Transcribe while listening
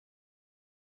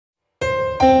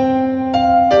I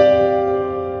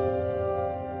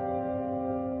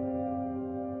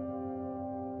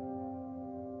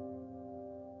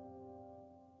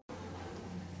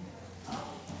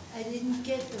didn't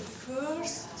get the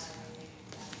first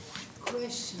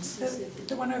question.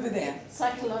 The one over there.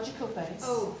 Psychological base.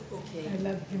 Oh, ok.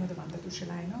 La prima domanda tu ce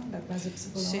l'hai, no? La base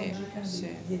psicologica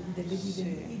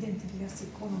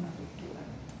identificarsi con una cultura.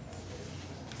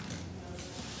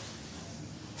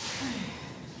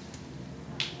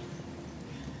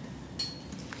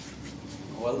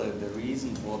 Well, the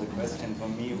reason for the question for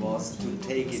me was to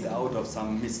take it out of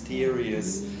some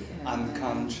mysterious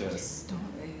unconscious.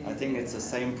 I think it's the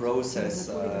same process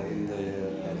in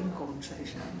the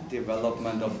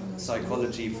development of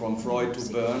psychology from Freud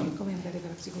to Bernd,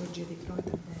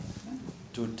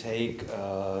 to take,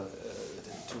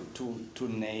 to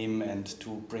name and to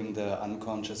bring the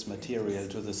unconscious material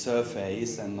to the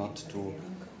surface and not to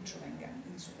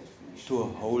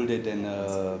hold it in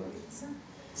a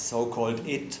so-called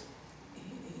it.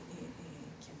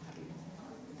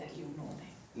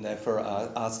 Therefore, I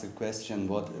ask the question: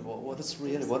 what is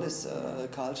really, what is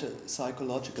culture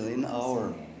psychological in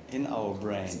our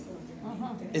brain?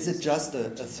 Is it just a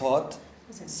thought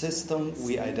system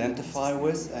we identify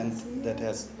with and that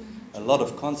has a lot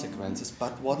of consequences?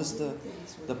 But what is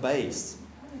the base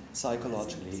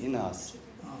psychologically in us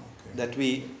that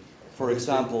we, for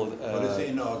example, what is the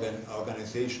inner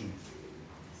organization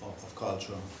of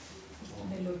culture?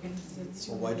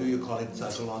 Or why do you call it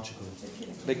psychological?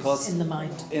 Because in the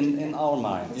mind. In our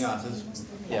mind. Yeah,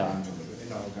 yeah.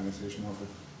 Inner organization of it.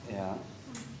 Yeah.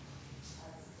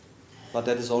 But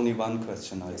that is only one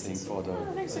question, I think, for the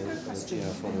that's a good question.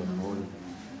 Yeah, for the whole.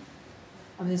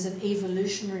 I mean, there's an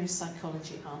evolutionary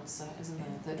psychology answer, isn't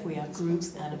there? That we are group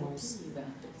animals,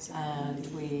 and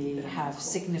we have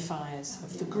signifiers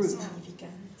of the group,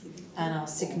 and our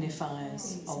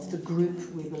signifiers of the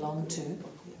group we belong to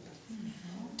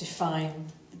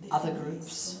define other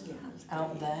groups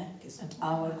out there, and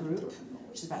our group,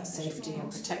 which is about safety and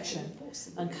protection,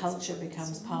 and culture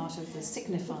becomes part of the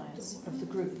signifiers of the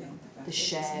group, the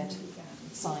shared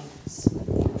signs,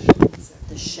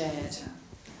 the shared.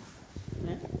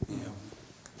 Yeah?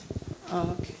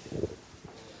 Oh, okay.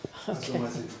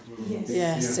 Okay.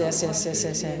 Yes.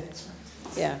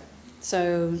 Yeah.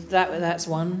 So that's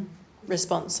one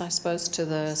response, I suppose, to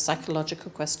the psychological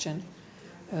question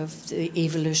of the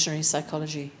evolutionary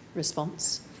psychology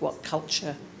response, what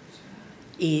culture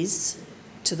is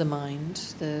to the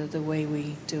mind, the way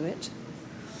we do it.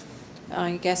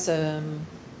 I guess a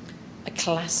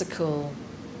classical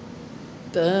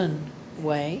Bern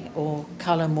way, or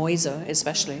Carlo Moiso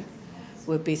especially,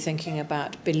 would be thinking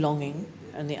about belonging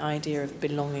and the idea of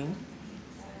belonging.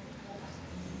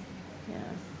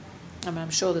 Yeah. I mean, I'm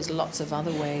sure there's lots of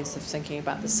other ways of thinking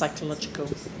about the psychological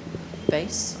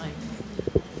base.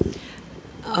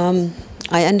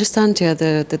 I understand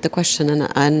the question,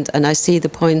 and I see the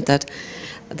point that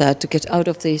to get out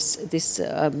of this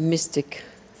mystic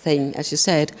thing, as you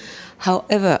said.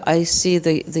 However, I see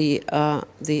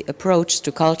the approach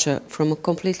to culture from a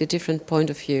completely different point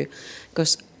of view,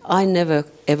 because I never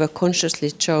ever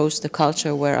consciously chose the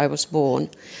culture where I was born.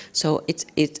 So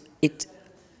it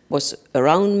was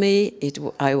around me.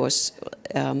 I was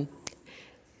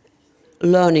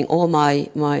learning all my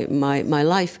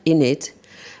life in it,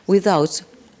 without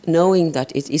knowing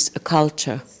that it is a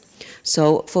culture.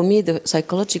 So for me, the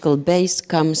psychological base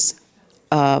comes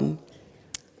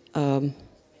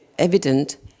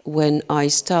evident when I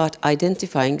start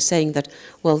identifying, saying that,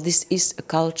 well, this is a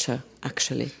culture,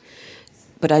 actually.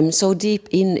 But I'm so deep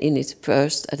in it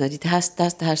first that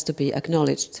that has to be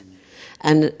acknowledged.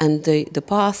 And the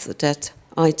path that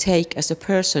I take as a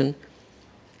person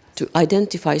to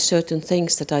identify certain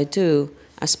things that I do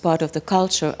as part of the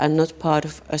culture and not part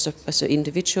of as an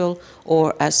individual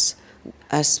or as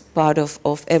part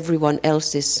of everyone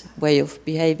else's way of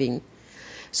behaving.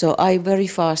 So I very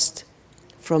fast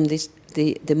from the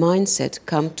mindset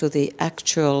come to the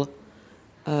actual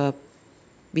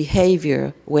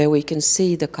behavior where we can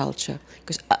see the culture.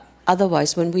 Because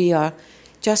otherwise, when we are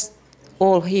just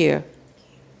all here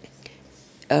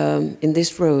in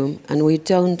this room and we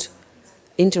don't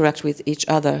interact with each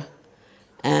other,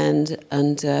 and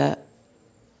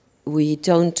we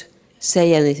don't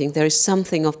say anything. There is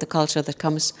something of the culture that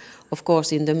comes, of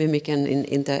course, in the mimic and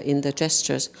in the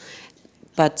gestures,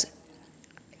 but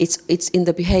it's in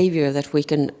the behavior that we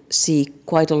can see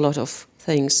quite a lot of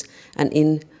things, and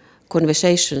in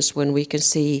conversations when we can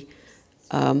see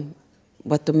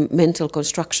what the mental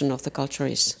construction of the culture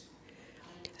is.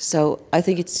 So I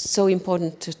think it's so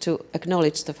important to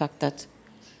acknowledge the fact that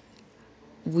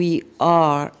we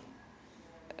are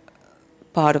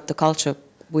part of the culture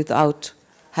without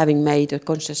having made a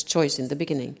conscious choice in the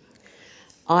beginning.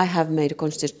 I have made a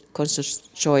conscious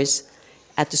choice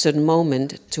at a certain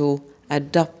moment to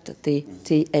adopt the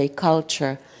TA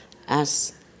culture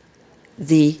as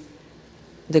the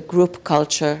group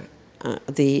culture,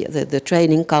 the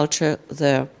training culture,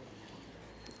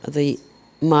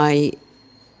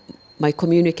 my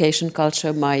communication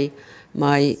culture, my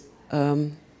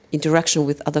interaction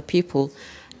with other people,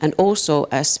 and also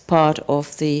as part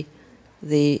of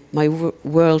my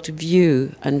world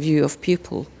view and view of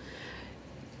people.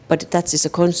 But that is a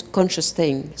conscious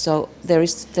thing. So there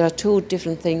are two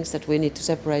different things that we need to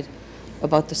separate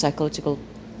about the psychological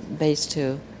base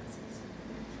too.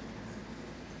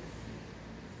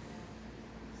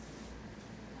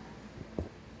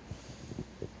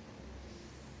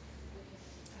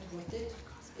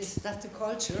 Is that the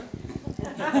culture?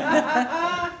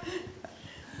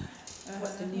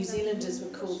 What the New Zealanders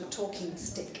would call the talking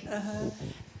stick.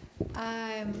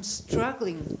 I'm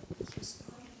struggling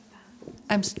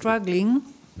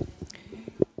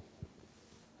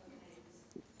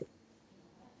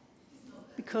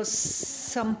because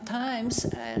sometimes,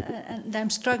 and I'm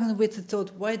struggling with the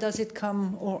thought, why does it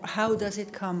come or how does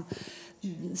it come?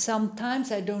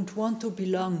 Sometimes I don't want to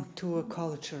belong to a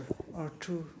culture or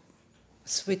to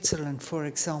Switzerland, for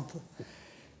example,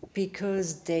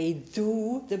 because the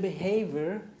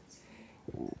behavior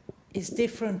is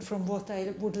different from what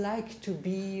I would like to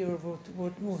be or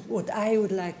what I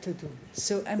would like to do.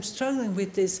 So I'm struggling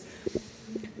with this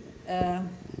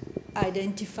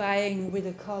identifying with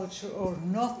a culture or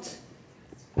not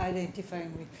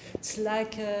identifying with. It's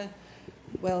like a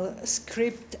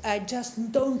script. I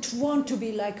just don't want to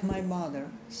be like my mother.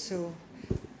 So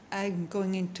I'm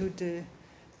going into the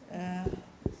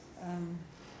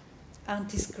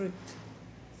anti-script.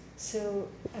 So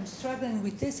I'm struggling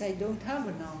with this. I don't have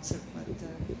an answer, but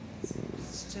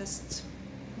it's just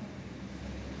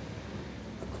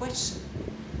a question.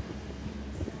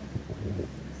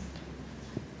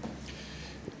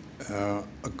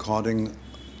 According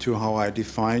to how I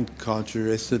defined culture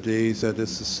yesterday, that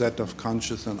is a set of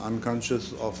conscious and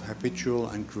unconscious, of habitual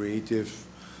and creative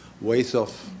ways of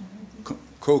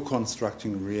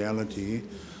co-constructing reality.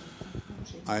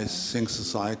 I think the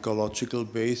psychological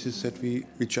basis that we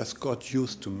just got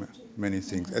used to many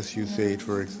things, as you said,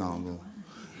 for example.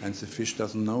 And the fish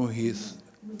doesn't know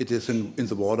it is in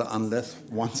the water unless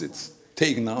once it's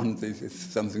taken out, it's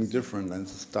something different, and it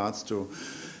starts to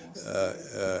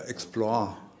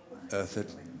explore that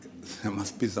there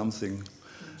must be something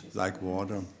like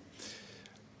water.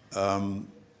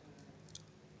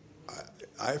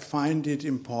 I find it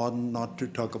important not to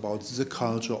talk about the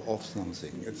culture of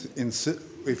something.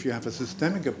 If you have a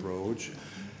systemic approach,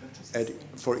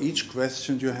 for each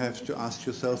question you have to ask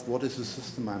yourself, what is the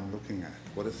system I'm looking at?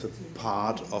 What is the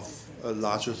part of a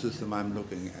larger system I'm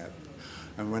looking at?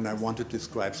 And when I want to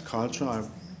describe culture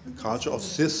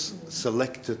of this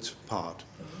selected part,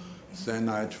 then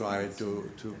I try to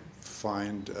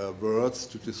find words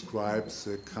to describe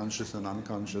the conscious and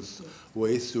unconscious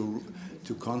ways to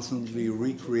constantly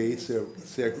recreate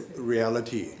their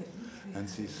reality. And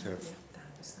these have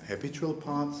habitual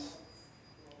parts,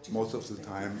 most of the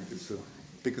time it's the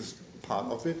biggest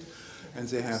part of it, and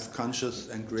they have conscious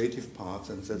and creative parts,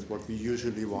 and that's what we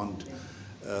usually want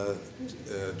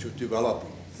to develop,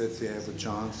 that they have a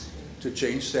chance to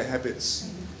change their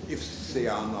habits if they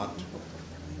are not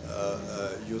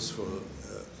useful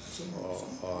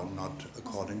or not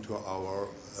according to our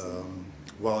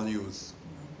values.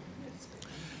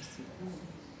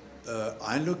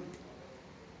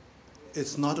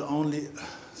 It's not only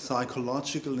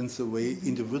psychological in the way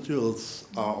individuals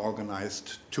are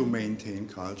organized to maintain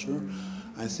culture.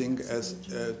 I think, as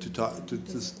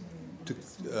to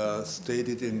state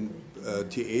it in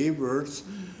TA words,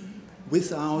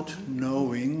 without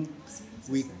knowing,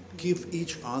 we give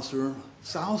each other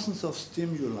thousands of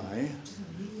stimuli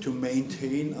to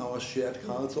maintain our shared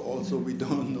culture. Also, we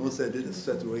don't know that it is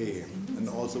that way, and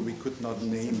also we could not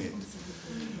name it.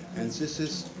 And this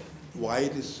is why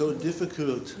it is so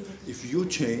difficult, if you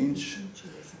change,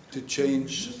 to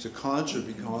change the culture,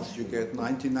 because you get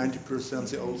 90%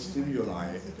 the old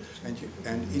stimuli.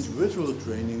 And individual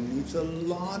training needs a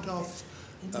lot of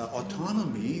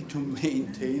autonomy to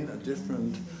maintain a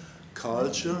different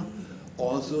culture.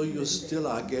 Also, you still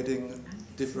are getting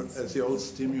different the old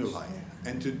stimuli.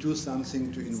 And to do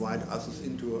something to invite others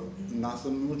into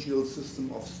another mutual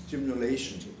system of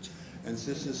stimulation. And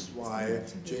this is why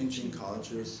changing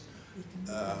cultures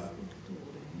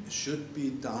should be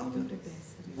done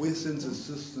within the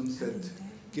systems that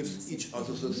gives each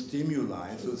other the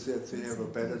stimuli so that they have a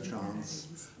better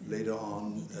chance later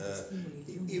on,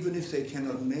 even if they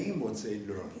cannot name what they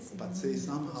learn, but they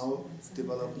somehow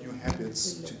develop new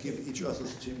habits to give each other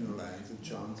stimuli, and the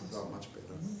chances are much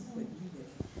better.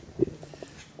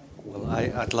 Well,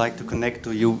 I'd like to connect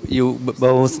to you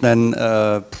both then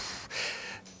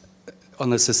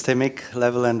on a systemic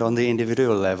level and on the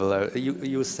individual level.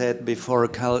 You said before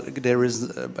there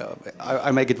is, I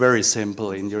make it very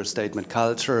simple in your statement,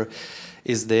 culture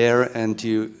is there and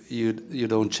you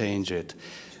don't change it.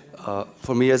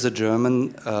 For me as a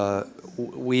German,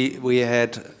 we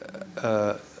had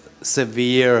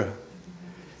severe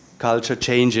culture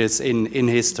changes in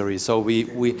history, so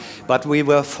but we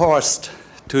were forced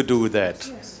to do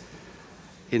that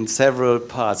in several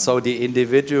parts. So the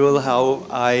individual, how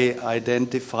I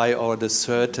identify, or the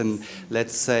certain,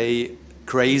 let's say,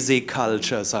 crazy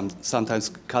culture. Sometimes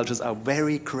cultures are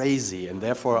very crazy, and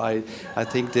therefore I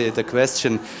think the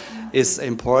question is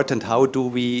important. How do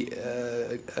we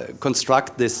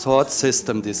construct this thought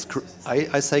system,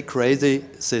 I say crazy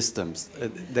systems.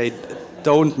 They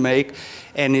don't make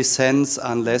any sense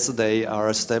unless they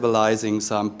are stabilizing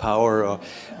some power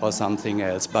or something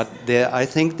else. But I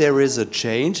think there is a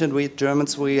change, and we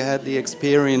Germans, we had the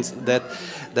experience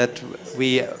that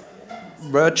we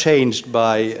were changed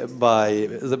by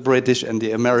the British and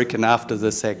the American after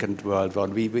the Second World War.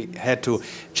 We had to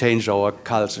change our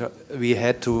culture. We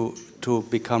had to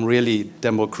become really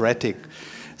democratic,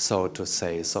 so to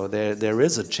say. So there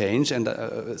is a change, and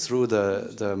through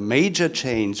the major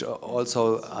change,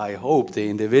 also I hope the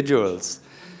individuals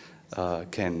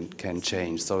can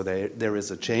change. So there is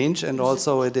a change, and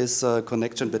also it is a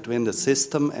connection between the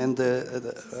system and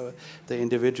the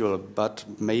individual. But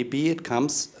maybe it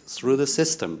comes through the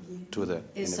system to the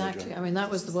exactly. individual. I mean, that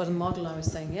was the model I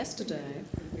was saying yesterday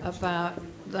about.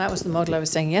 That was the model I was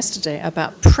saying yesterday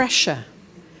about pressure.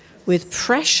 With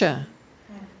pressure,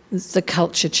 the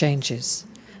culture changes.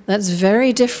 That's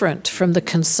very different from the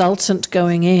consultant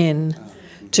going in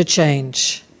to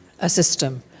change a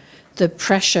system. The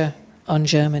pressure on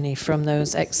Germany from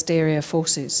those exterior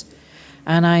forces.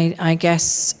 And I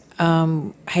guess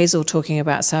Hazel talking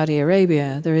about Saudi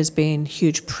Arabia, there has been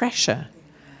huge pressure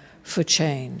for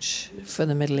change for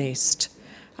the Middle East.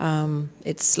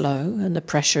 It's slow, and the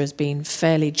pressure has been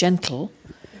fairly gentle,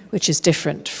 which is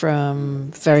different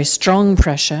from very strong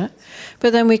pressure.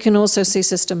 But then we can also see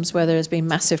systems where there has been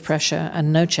massive pressure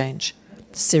and no change.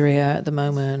 Syria at the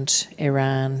moment,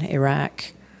 Iran,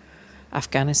 Iraq,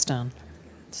 Afghanistan.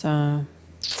 So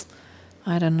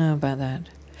I don't know about that.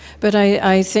 But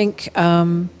I think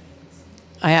I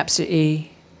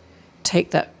absolutely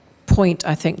take that point.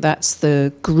 I think that's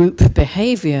the group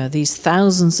behavior, these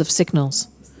thousands of signals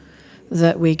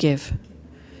that we give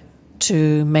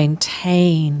to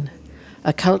maintain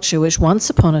a culture which once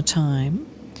upon a time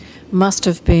must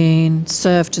have been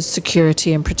served as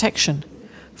security and protection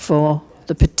for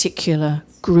the particular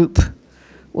group,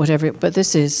 whatever. But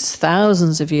this is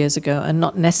thousands of years ago and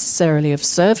not necessarily of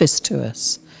service to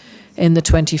us in the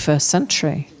 21st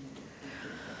century.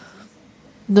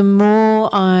 The more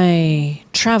I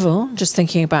travel, just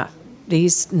thinking about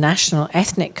these national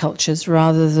ethnic cultures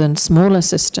rather than smaller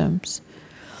systems,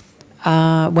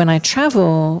 when I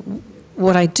travel,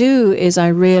 what I do is I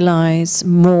realize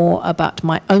more about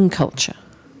my own culture.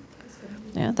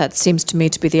 Yeah, that seems to me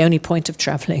to be the only point of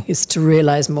traveling, is to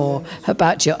realize more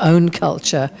about your own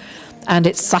culture and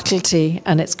its subtlety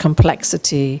and its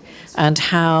complexity and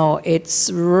how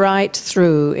it's right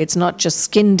through, it's not just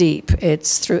skin deep,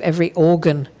 it's through every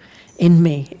organ in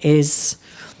me is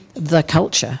the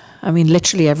culture. I mean,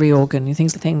 literally every organ.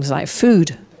 Things like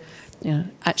food,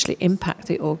 actually impact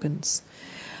the organs.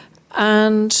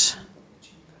 And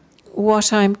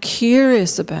what I'm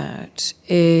curious about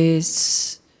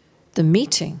is the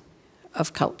meeting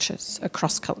of cultures,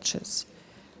 across cultures.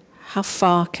 How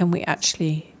far can we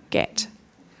actually get?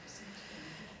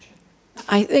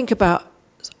 I think about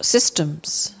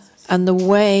systems and the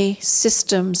way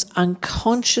systems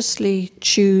unconsciously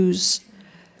choose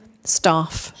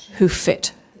staff who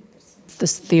fit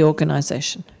the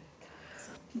organization.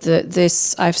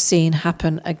 This I've seen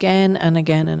happen again and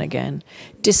again and again,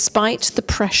 despite the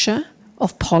pressure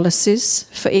of policies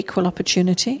for equal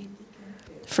opportunity,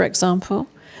 for example,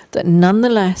 that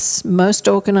nonetheless most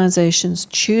organizations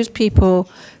choose people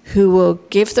who will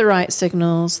give the right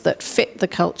signals that fit the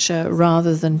culture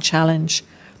rather than challenge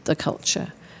the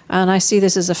culture. And I see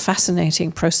this as a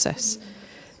fascinating process,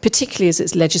 particularly as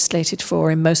it's legislated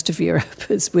for in most of Europe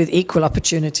with equal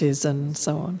opportunities and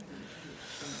so on.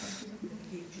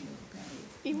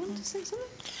 You want to say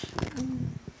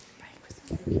something?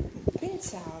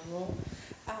 Pensavo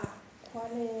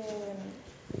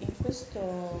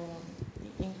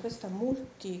in questa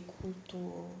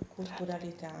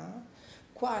multiculturalità,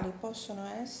 quali possono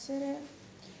essere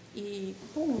I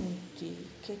punti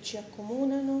che ci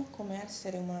accomunano come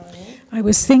esseri umani. I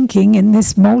was thinking in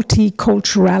this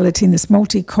multiculturality, in this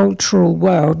multicultural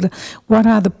world, what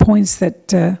are the points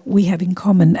that we have in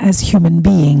common as human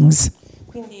beings?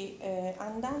 Quindi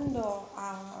andando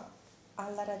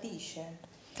alla radice,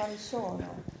 quali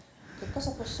sono, che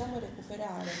cosa possiamo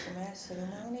recuperare come esseri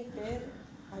umani per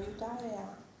aiutare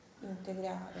a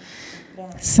integrare.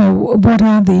 So what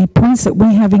are the points that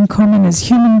we have in common as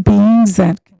human beings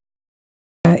that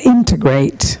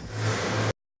integrate?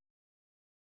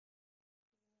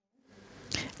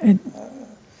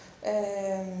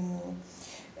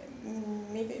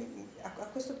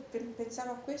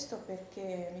 Pensavo a questo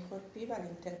perché mi colpiva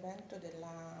l'intervento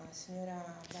della signora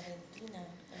Valentina,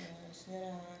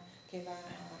 signora che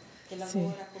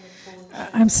lavora come coach.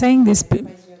 I'm saying this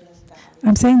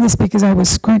because I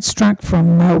was quite struck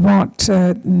from what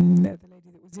the lady that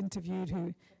was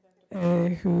interviewed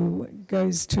who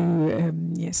goes to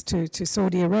to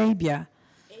Saudi Arabia.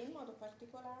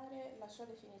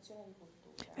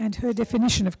 And her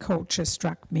definition of culture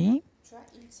struck me.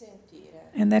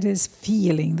 And that is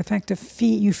feeling, the fact of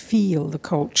you feel the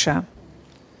culture.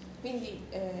 Quindi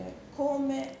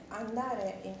come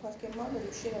andare in qualche modo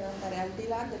riuscire ad andare al di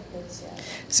là del pensiero.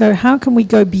 So how can we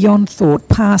go beyond thought,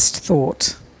 past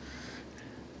thought?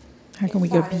 How can we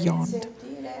go beyond?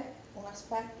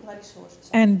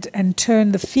 And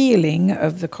turn the feeling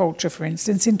of the culture, for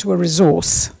instance, into a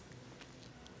resource.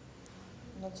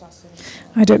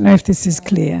 I don't know if this is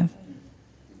clear.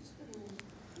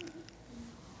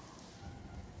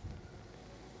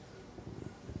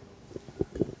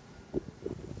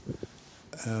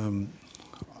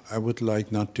 I would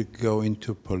like not to go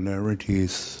into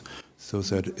polarities, so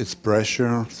that it's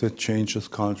pressure that changes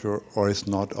culture or it's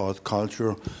not our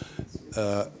culture.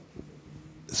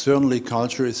 Certainly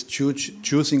culture is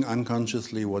choosing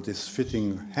unconsciously what is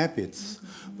fitting habits,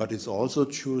 but it's also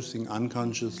choosing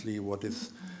unconsciously what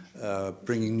is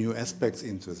bringing new aspects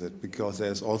into it, because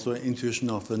there's also an intuition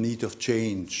of the need of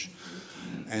change.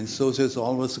 And so there's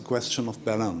always a question of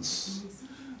balance.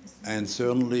 And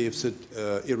certainly if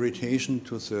the irritation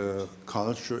to the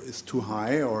culture is too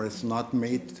high or is not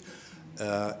made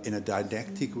in a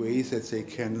didactic way that they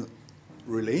can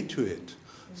relate to it,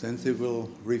 then they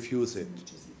will refuse it.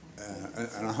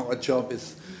 And our job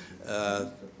is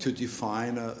to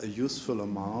define a useful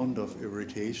amount of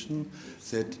irritation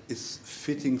that is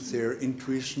fitting their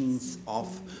intuitions of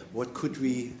what could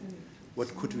we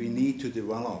need to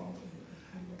develop.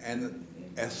 And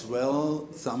as well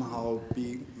somehow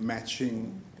be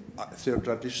matching their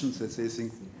traditions that they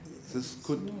think this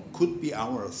could be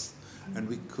ours and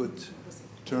we could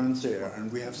turn there,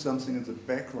 and we have something in the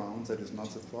background that is not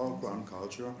the foreground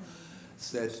culture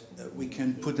that we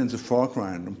can put in the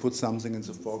foreground and put something in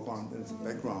the foreground and in the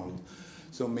background.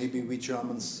 So maybe we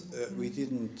Germans,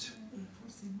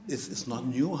 it's not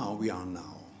new how we are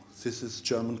now. This is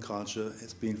German culture,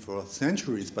 it's been for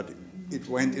centuries, but it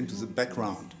went into the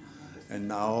background. And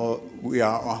now we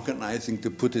are organizing to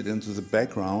put it into the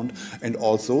background, and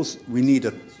also we need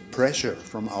a pressure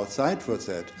from outside for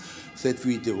that. That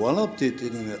we developed it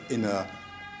in a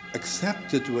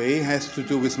accepted way has to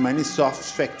do with many soft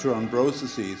factor and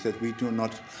processes that we do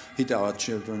not hit our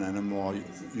children anymore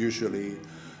usually,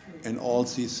 and all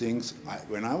these things.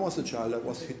 When I was a child, I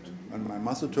was hit, and my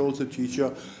mother told the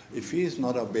teacher, if he is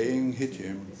not obeying, hit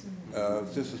him.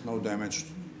 This is no damage.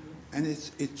 And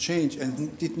it changed, and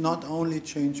it did not only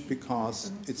change because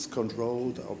it's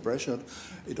controlled or pressured,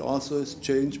 it also is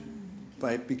changed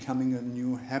by becoming a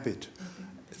new habit,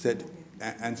 that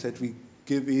we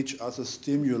give each other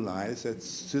stimuli that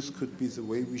this could be the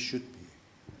way we should be.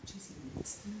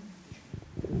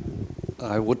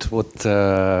 I would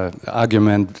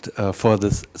argument for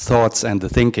the thoughts and the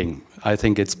thinking. I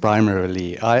think it's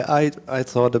primarily. I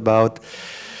thought about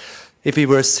if we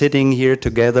were sitting here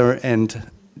together and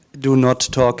do not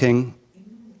talking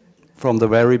from the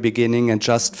very beginning and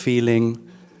just feeling,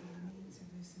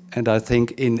 and I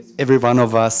think in every one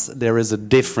of us there is a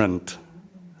different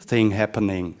thing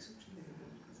happening,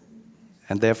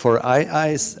 and therefore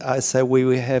I say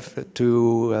we have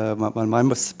to. My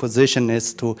position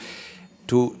is to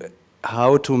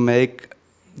how to make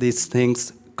these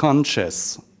things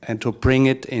conscious and to bring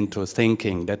it into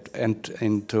thinking and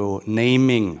into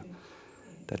naming.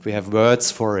 That we have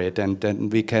words for it, and then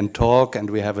we can talk and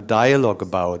we have a dialogue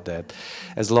about that.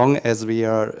 As long as we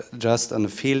are just on a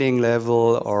feeling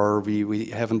level or we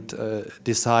haven't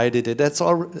decided it,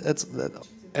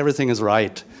 everything is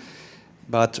right.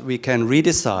 but we can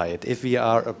redecide if we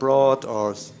are abroad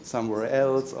or somewhere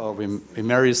else, or we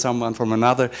marry someone from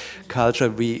another culture,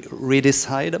 we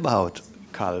redecide about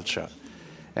culture.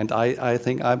 And I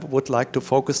think I would like to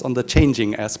focus on the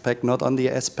changing aspect, not on the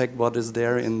aspect what is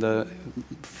there in the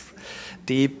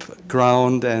deep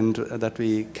ground and that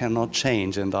we cannot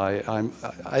change. And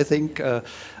I think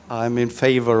I'm in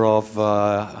favor of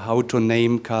how to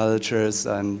name cultures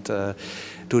and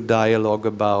to dialogue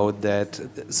about that.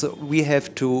 So we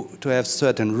have to have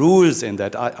certain rules in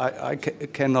that. I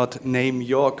cannot name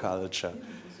your culture.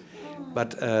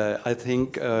 But I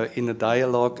think in a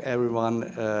dialogue,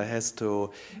 everyone has to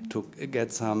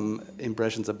get some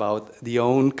impressions about the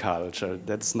own culture.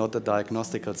 That's not a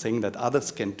diagnostical thing that others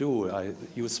can do.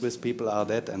 You Swiss people are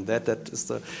that and that is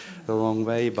the wrong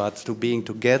way. But to being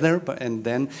together and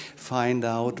then find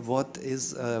out what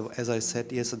is, as I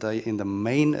said yesterday, in the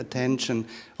main attention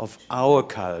of our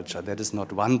culture. That is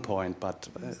not one point, but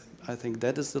I think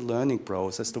that is the learning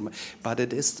process, but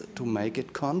it is to make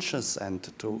it conscious and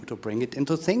to bring it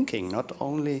into thinking, not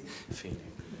only feeling.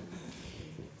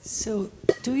 So,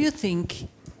 do you think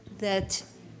that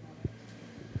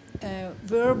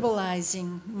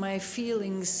verbalizing my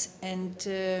feelings and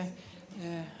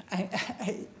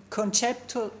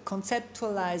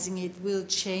conceptualizing it will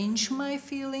change my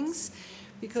feelings?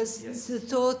 Because yes. The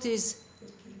thought is,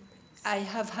 I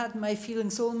have had my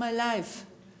feelings all my life.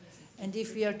 And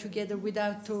if we are together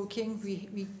without talking,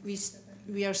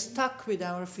 we are stuck with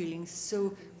our feelings.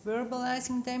 So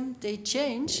verbalizing them, they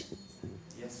change.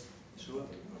 Yes, sure.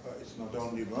 It's not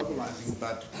only verbalizing,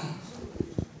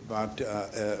 but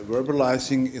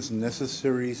verbalizing is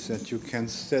necessary so that you can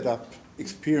set up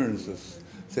experiences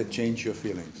that change your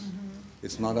feelings. Mm-hmm.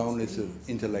 It's not only the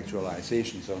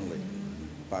intellectualizations only,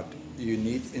 but you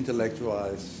need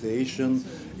intellectualization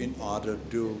in order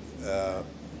to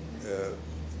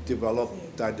develop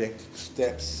didactic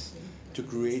steps to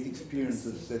create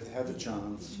experiences that have a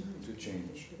chance to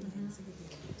change.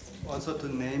 Also to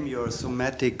name your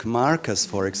somatic markers,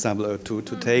 for example, or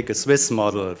to take a Swiss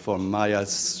model from Maya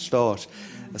Storch,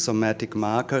 somatic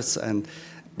markers, and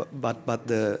but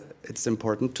it's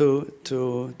important to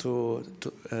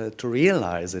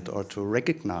realize it or to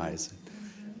recognize it.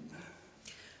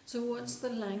 So what's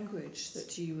the language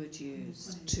that you would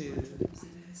use to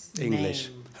English.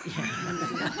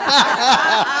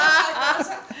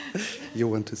 You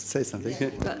want to say something?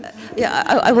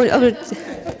 I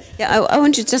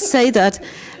want to just say that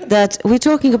we're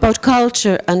talking about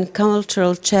culture and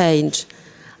cultural change,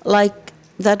 like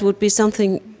that would be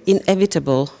something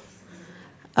inevitable.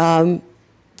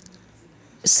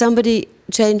 Somebody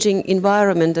changing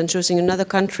environment and choosing another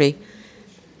country,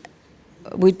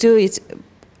 we do it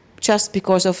just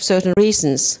because of certain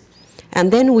reasons. And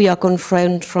then we are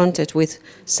confronted with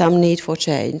some need for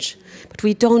change. But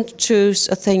we don't choose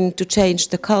a thing to change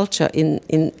the culture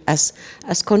as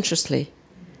consciously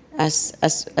as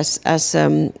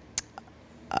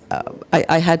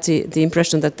I had the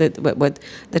impression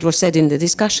that was said in the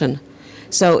discussion.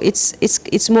 So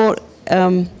it's more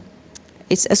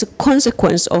it's as a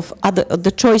consequence of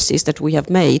the choices that we have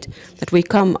made that we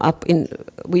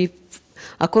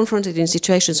are confronted in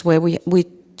situations where we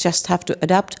just have to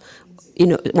adapt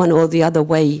in one or the other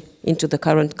way into the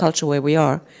current culture where we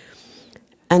are.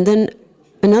 And then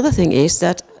another thing is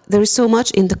that there is so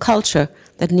much in the culture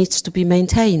that needs to be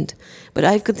maintained. But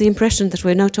I've got the impression that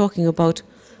we're now talking about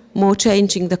more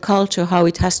changing the culture, how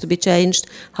it has to be changed,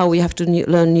 how we have to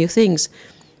learn new things.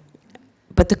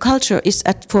 But the culture is,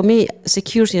 for me,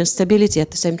 security and stability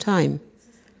at the same time.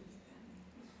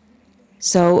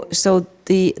 So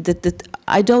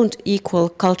I don't equal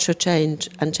culture change.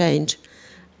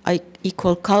 I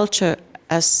equal culture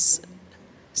as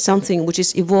something which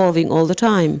is evolving all the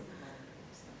time.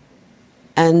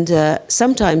 And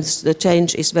sometimes the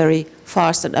change is very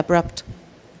fast and abrupt.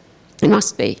 It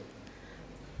must be.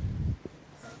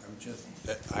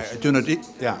 I do not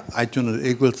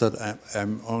equal that.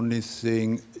 I'm only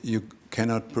saying you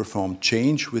cannot perform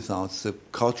change without the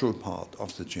cultural part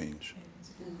of the change.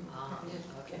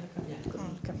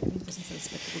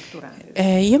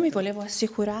 Io mi volevo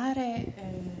assicurare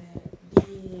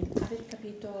di aver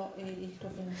capito il tuo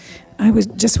pensiero. I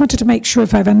just wanted to make sure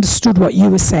if I've understood what you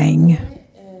were saying.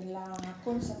 La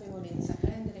consapevolezza,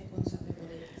 prendere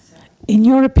consapevolezza. In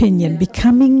your opinion,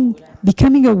 becoming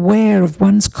aware of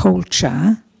one's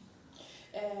culture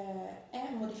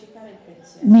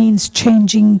means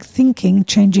changing thinking,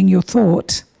 changing your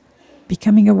thought.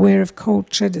 Becoming aware of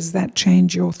culture, does that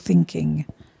change your thinking?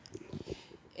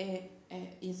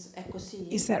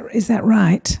 Is that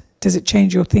right? Does it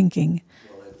change your thinking?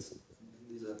 Well, these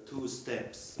are two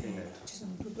steps in it.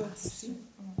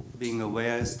 Being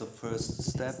aware is the first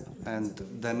step, and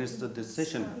then is the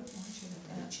decision.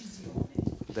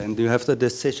 Then you have the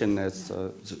decision, as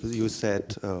you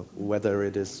said, whether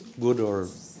it is good or...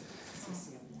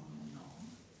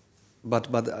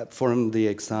 But from the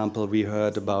example we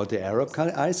heard about the Arab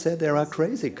culture, I said there are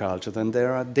crazy cultures and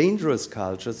there are dangerous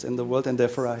cultures in the world, and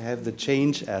therefore I have the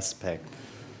change aspect.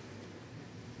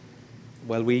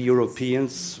 Well, we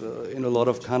Europeans, in a lot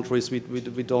of countries,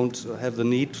 we don't have the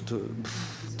need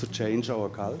to change our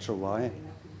culture. Why?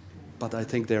 But I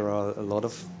think there are a lot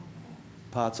of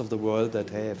parts of the world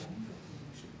that have.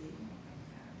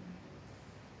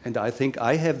 And I think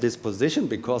I have this position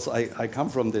because I come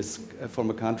from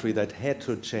a country that had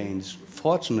to change,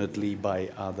 fortunately, by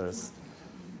others.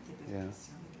 Yeah.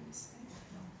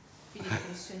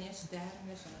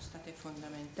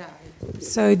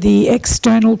 So the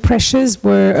external pressures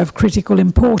were of critical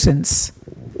importance.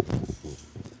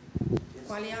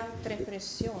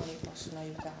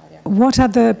 What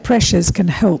other pressures can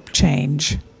help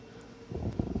change?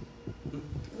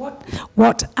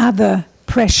 What other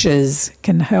pressures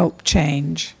can help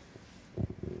change?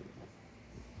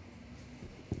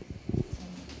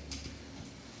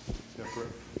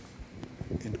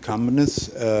 In commonness,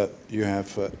 you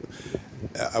have,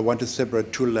 I want to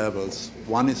separate two levels.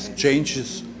 One is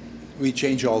changes, we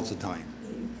change all the time.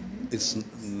 It's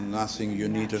nothing, you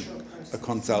need a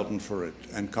consultant for it.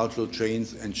 And cultural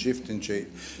change and shift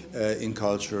in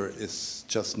culture is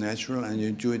just natural, and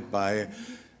you do it by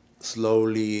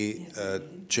slowly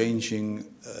changing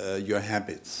your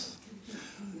habits.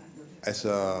 As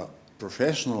a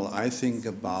professional, I think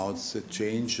about the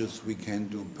changes we can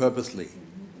do purposely.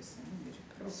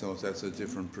 So that's a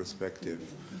different perspective.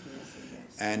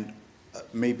 And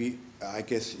maybe, I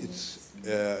guess it's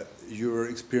your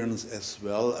experience as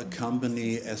well, a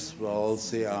company as well,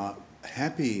 they are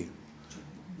happy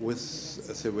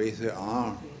with the way they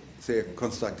are. They're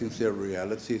constructing their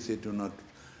reality, they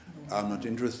are not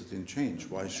interested in change.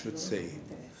 Why should they?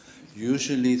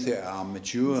 Usually they are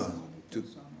mature to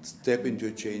step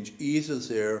into change. Either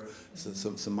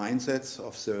the mindsets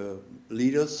of the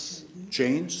leaders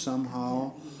change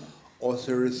somehow, or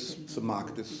there is the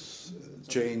market is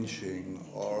changing,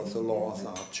 or the laws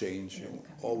are changing,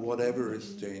 or whatever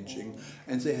is changing,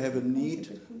 and they have a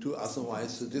need to,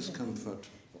 otherwise the discomfort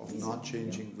of not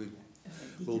changing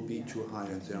will be too high,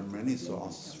 and there are many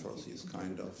sources for these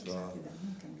kind of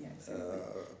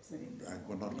I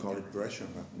would not call it pressure,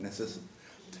 but necessity.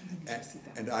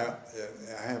 And I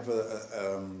have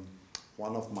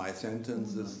one of my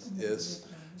sentences is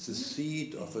the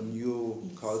seed of a new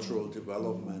cultural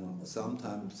development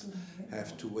sometimes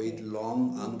have to wait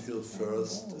long until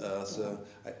first the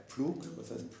Flug, was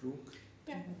that Flug?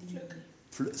 Yeah,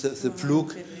 Flug. The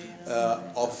Flug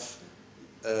of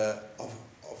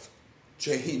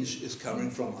change is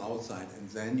coming from outside, and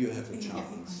then you have a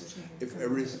chance. If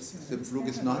the Flug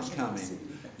is not coming,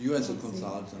 you as a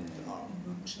consultant do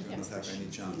not have any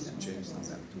chance to change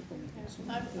something.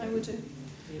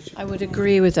 I would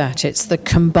agree with that. It's the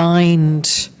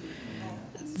combined,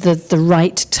 the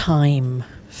right time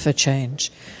for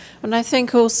change. And I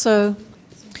think also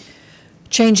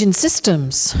change in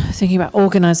systems, thinking about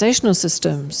organizational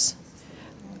systems.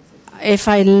 If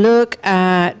I look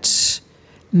at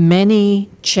many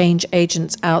change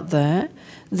agents out there,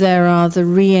 there are the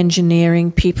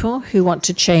re-engineering people who want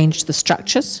to change the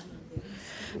structures.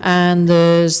 And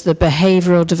there's the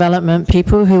behavioral development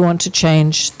people who want to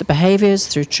change the behaviors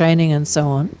through training and so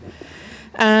on.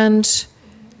 And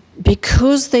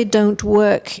because they don't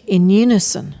work in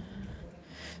unison,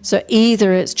 so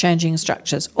either it's changing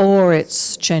structures or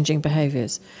it's changing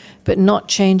behaviors, but not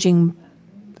changing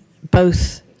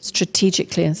both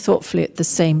strategically and thoughtfully at the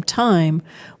same time,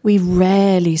 we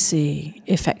rarely see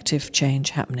effective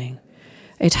change happening.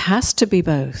 It has to be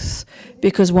both,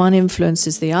 because one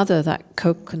influences the other. That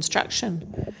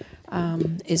co-construction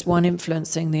is one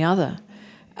influencing the other.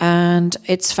 And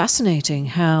it's fascinating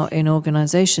how in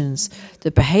organizations,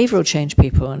 the behavioral change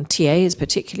people, and TA is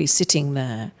particularly sitting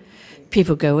there,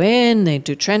 people go in, they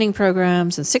do training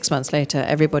programs, and 6 months later,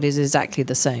 everybody's exactly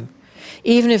the same.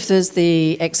 Even if there's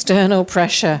the external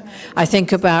pressure, I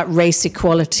think about race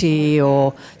equality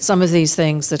or some of these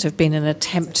things that have been an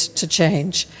attempt to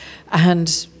change,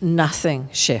 and nothing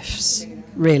shifts,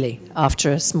 really,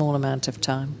 after a small amount of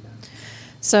time.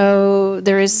 So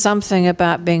there is something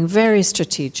about being very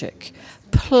strategic,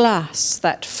 plus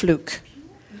that fluke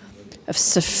of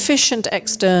sufficient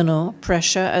external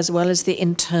pressure as well as the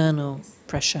internal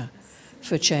pressure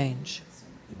for change.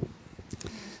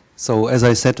 So, as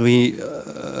I said, we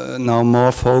now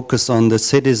more focus on the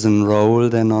citizen role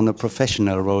than on the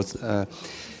professional role.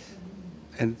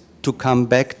 And to come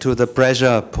back to the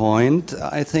pressure point,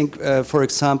 I think, for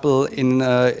example,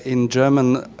 in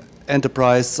German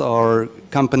enterprise or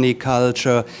company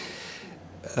culture,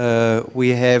 we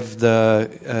have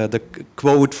the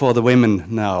quote for the women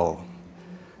now,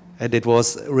 and it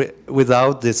was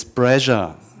without this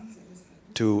pressure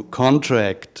to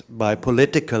contract by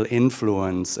political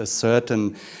influence a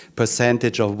certain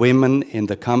percentage of women in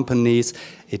the companies,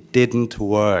 it didn't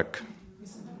work.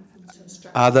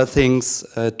 Other things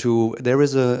there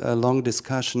is a long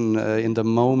discussion in the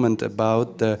moment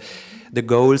about the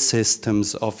goal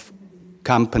systems of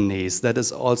companies. That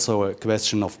is also a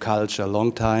question of culture. A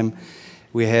long time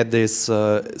we had this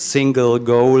single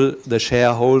goal, the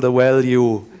shareholder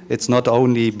value. It's not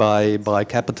only by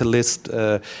capitalist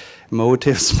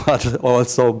motives, but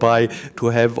also to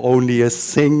have only a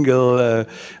single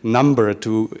number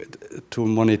to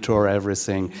monitor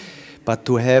everything. But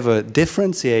to have a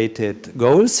differentiated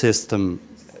goal system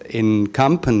in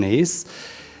companies,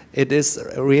 it is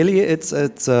really, it's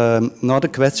not a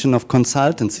question of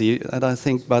consultancy, I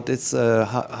think, but it's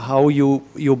how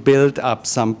you build up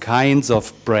some kinds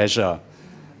of pressure.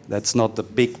 That's not the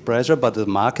big pressure, but the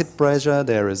market pressure.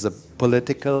 There is a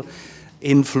political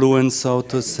influence, so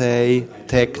to say,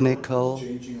 technical.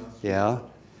 Yeah.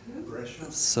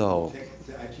 So,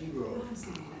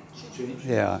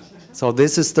 yeah. So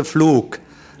this is the fluke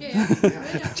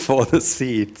for the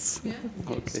seeds. Yeah.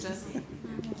 Okay.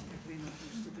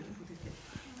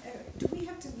 Do we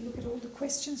have to look at all the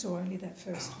questions or only that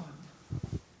first one?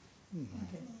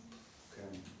 Okay.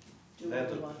 Let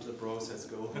the process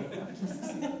go.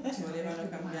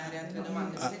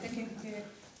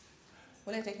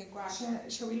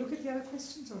 Shall we look at the other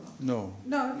questions or not? No.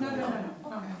 No.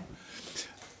 Okay.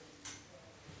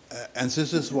 And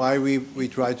this is why we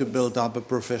try to build up a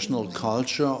professional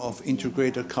culture of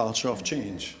integrated culture of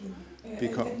change.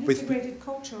 Because integrated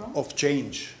culture of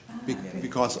change,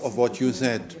 because of what you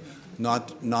said,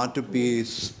 not to be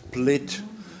split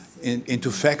into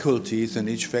faculties, and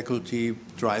each faculty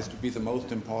tries to be the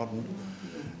most important.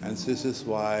 And this is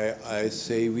why I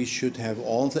say we should have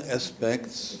all the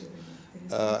aspects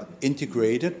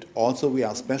integrated. Also, we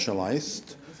are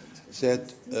specialized.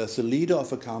 That the leader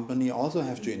of a company also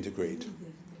have to integrate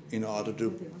in order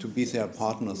to be their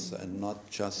partners and not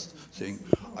just saying,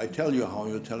 I tell you how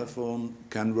your telephone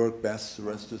can work best, the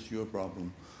rest is your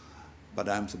problem. But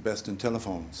I'm the best in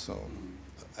telephones, so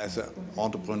as an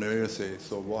entrepreneur you say,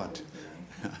 so what?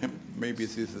 Maybe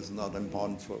this is not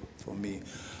important for me.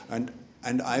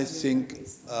 And I think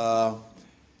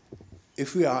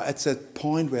if we are at that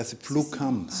point where the fluke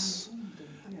comes,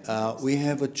 we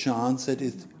have a chance that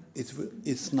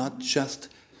it's not just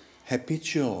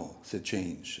habitual, the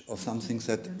change, or something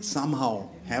that somehow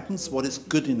happens, what is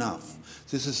good enough.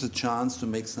 This is a chance to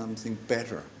make something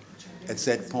better at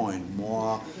that point,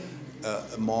 more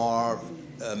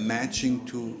matching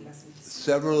to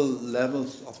several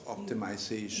levels of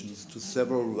optimizations, to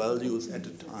several values at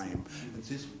a time. And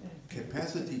this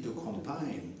capacity to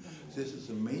combine, this is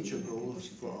a major goal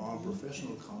for our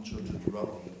professional culture to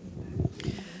develop.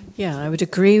 Yeah, I would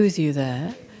agree with you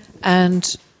there.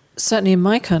 And certainly in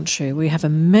my country, we have a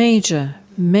major,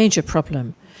 major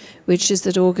problem, which is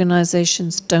that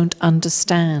organizations don't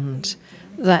understand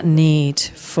that need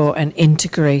for an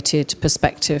integrated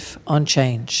perspective on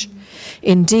change.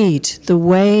 Indeed, the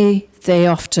way they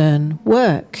often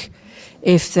work,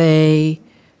 if they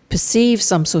perceive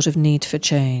some sort of need for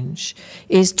change,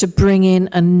 is to bring in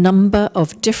a number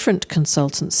of different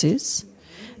consultancies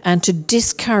and to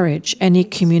discourage any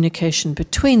communication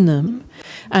between them,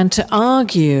 and to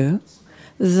argue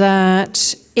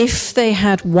that if they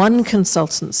had one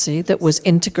consultancy that was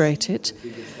integrated,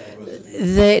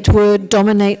 that would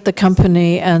dominate the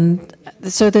company, and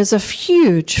so there's a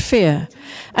huge fear.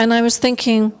 And I was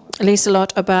thinking, Lisa, a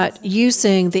lot about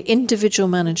using the individual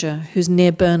manager who's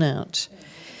near burnout.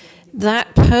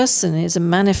 That person is a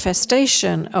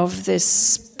manifestation of this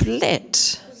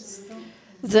split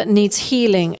that needs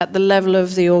healing at the level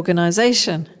of the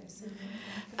organization.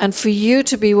 And for you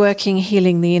to be working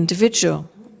healing the individual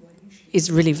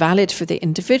is really valid for the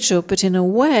individual, but in a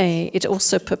way it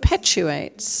also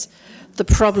perpetuates the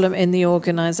problem in the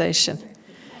organization.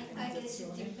 I guess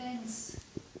it depends.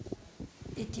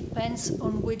 It depends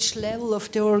on which level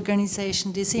of the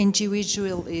organization this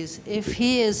individual is. If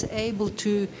he is able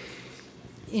to,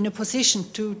 in a position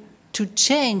to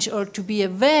change or to be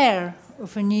aware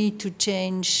of a need to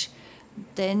change,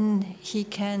 then he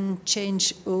can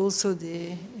change also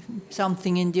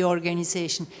something in the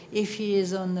organization. If he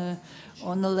is on a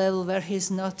level where he's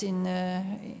not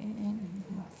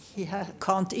he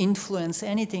can't influence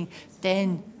anything,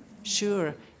 then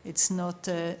sure, It's not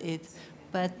it.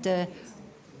 But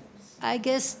I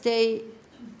guess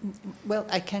well,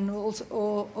 I can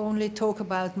also only talk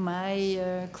about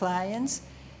my clients.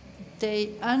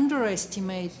 They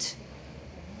underestimate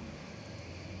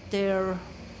their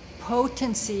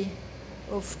potency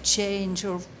of change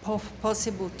or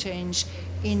possible change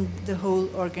in the whole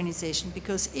organization.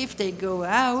 Because if they go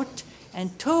out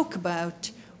and talk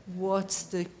about what's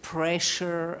the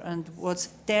pressure and what's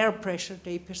their pressure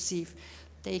they perceive,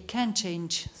 they can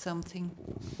change something.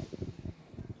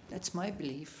 That's my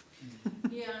belief.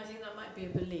 Yeah, I think that might be a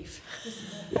belief.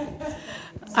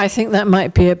 I think that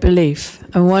might be a belief.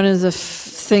 And one of the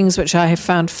things which I have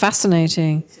found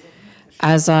fascinating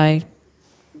as I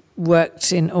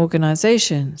worked in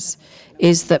organizations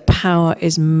is that power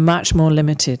is much more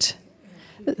limited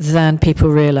than people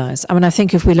realize. I mean, I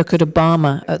think if we look at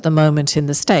Obama at the moment in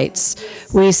the States,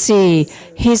 we see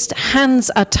his hands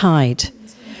are tied.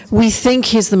 We think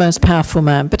he's the most powerful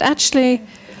man, but actually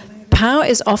power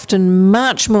is often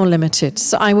much more limited.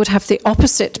 So I would have the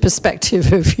opposite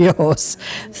perspective of yours,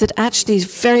 that actually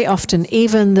very often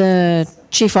even the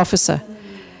chief officer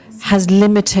has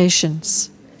limitations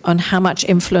on how much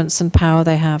influence and power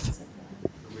they have.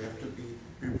 We have to be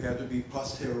prepared to be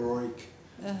post-heroic.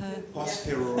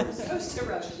 Post-heroic.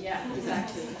 Post-heroic, yeah,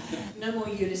 exactly. No more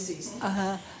Ulysses.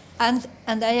 And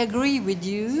I agree with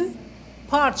you,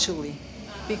 partially,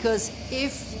 because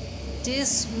if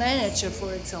this manager,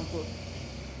 for example,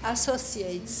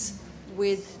 associates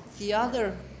with the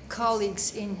other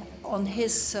colleagues on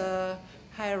his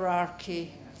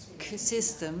hierarchy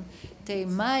system, they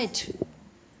might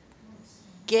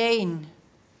gain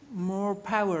more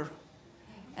power,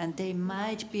 and they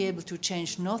might be able to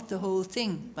change not the whole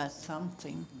thing, but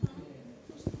something.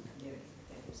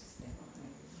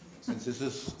 And this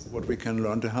is what we can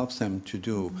learn to help them to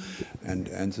do. And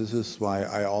this is why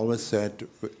I always said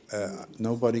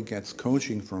nobody gets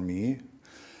coaching from me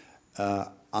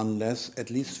unless at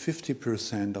least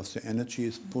 50% of the energy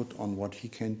is put on what he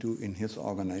can do in his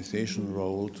organization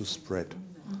role to spread.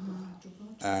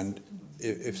 And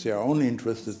if they are only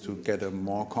interested to get a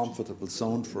more comfortable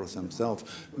zone for themselves,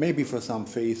 maybe for some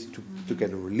phase to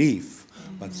get a relief,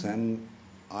 but then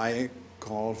I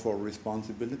call for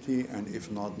responsibility, and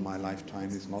if not, my lifetime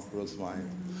is not worthwhile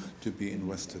to be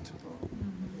invested.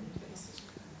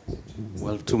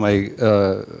 Well, to my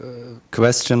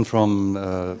question from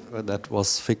that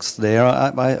was fixed there,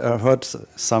 I heard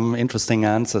some interesting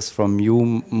answers from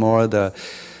you, more the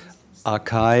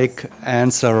archaic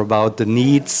answer about the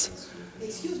needs.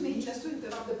 Excuse me, just to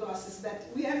interrupt the process, but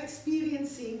we are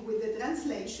experiencing with the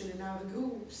translation in our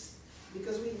groups,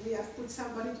 because we have put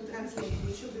somebody to translate in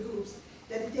each of the groups,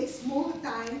 that it takes more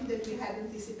time than we had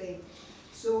anticipated.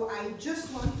 So I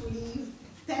just want to leave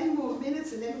 10 more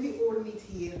minutes and then we all meet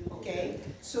here, okay?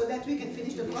 So that we can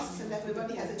finish the process and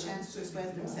everybody has a chance to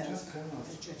express themselves.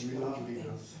 We love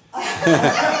leaders.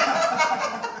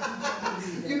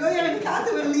 You know, you're in a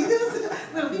country where leaders,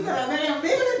 well, people are very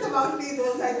ambivalent about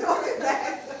leaders, I told you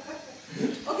that.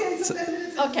 Okay, so 10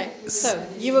 minutes. Okay, so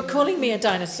you were calling me a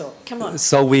dinosaur. Come on.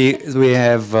 So we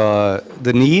have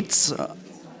the needs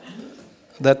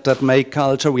that make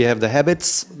culture. We have the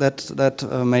habits that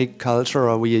make culture,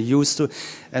 or we are used to,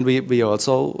 and we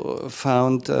also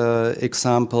found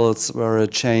examples where a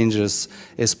changes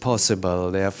is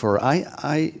possible. Therefore,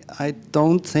 I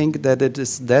don't think that it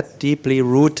is that deeply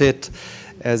rooted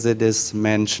as it is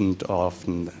mentioned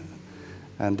often,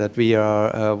 and that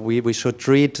we should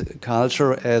treat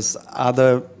culture as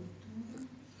other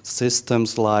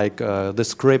systems like the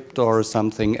script or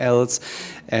something else,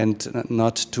 and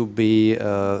not to be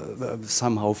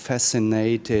somehow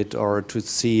fascinated or to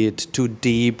see it too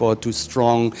deep or too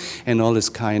strong and all this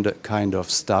kind of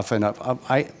stuff. And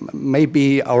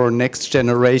maybe our next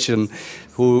generation,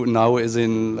 who now is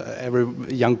in every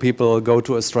young people go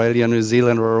to Australia, New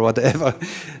Zealand, or whatever.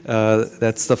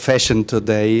 That's the fashion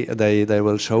today. They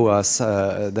will show us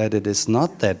that it is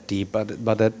not that deep,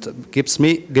 but that gives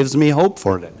me hope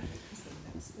for that.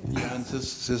 Yeah, and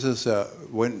this is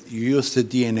when you use the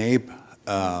DNA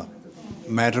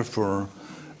metaphor,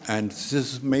 and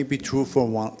this may be true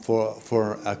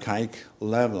for archaic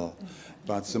level,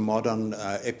 but the modern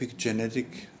epigenetic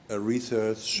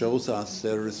research shows us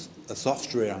there is a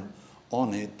software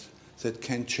on it that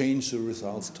can change the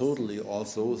results totally.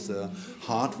 Also, the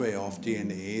hardware of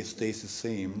DNA stays the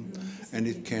same, and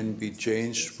it can be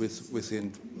changed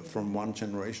within from one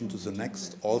generation to the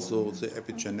next. Also, the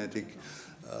epigenetic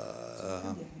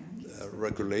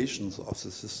regulations of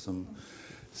the system.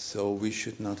 So we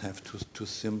should not have two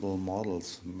simple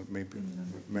models, maybe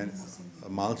a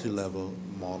multi-level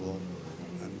model.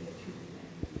 And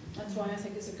That's why I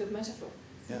think it's a good metaphor.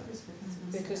 Yeah.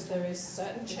 Because there is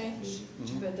certain change,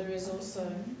 but there is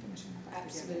also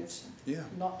absolute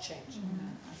not change.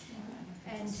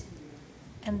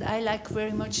 And I like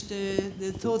very much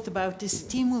the thought about the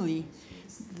stimuli.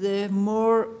 The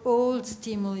more old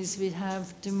stimuli we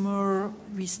have, the more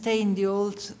we stay in the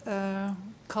old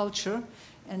culture,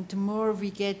 and the more we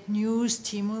get new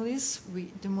stimuli,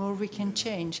 the more we can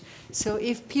change. So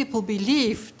if people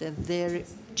believe that their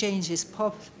change is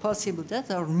possible, that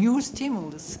are new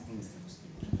stimulus.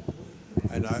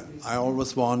 And I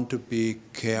always want to be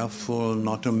careful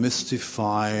not to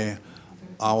mystify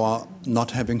our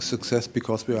not having success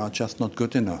because we are just not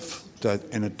good enough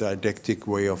in a didactic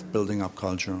way of building up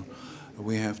culture.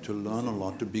 We have to learn a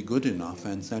lot to be good enough,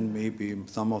 and then maybe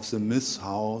some of the myths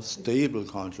how stable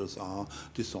cultures are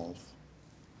dissolve.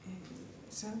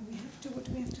 So we have to, what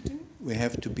do we have to do? We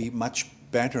have to be much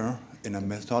better in a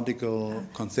methodical,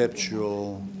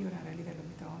 conceptual,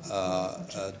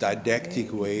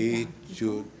 didactic way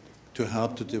to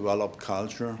help to develop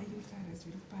culture.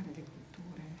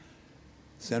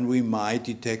 Then we might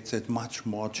detect that much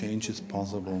more change is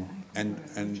possible, and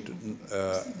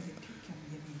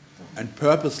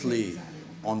purposely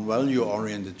on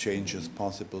value-oriented change is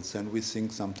possible than we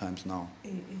think sometimes now.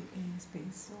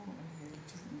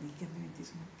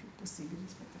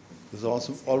 There's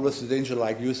also always the danger,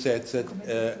 like you said, that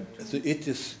it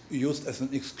is used as an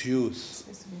excuse,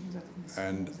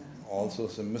 and also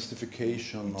the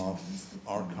mystification of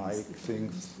archaic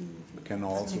things can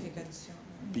also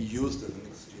be used as an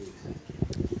excuse.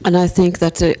 And I think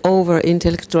that the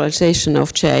over-intellectualization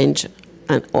of change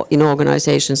and in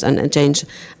organizations and change,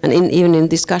 and even in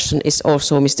discussion, is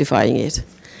also mystifying it.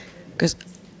 Because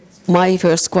my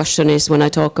first question is, when I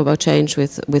talk about change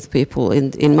with people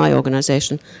in my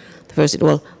organization, the first is,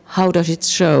 well, how does it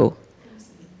show?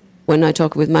 When I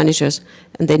talk with managers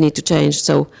and they need to change,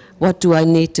 so what do I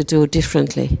need to do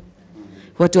differently?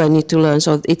 What do I need to learn?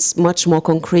 So it's much more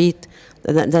concrete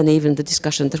than even the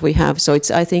discussion that we have. So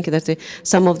I think that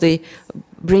some of the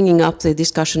bringing up the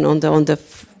discussion on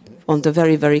the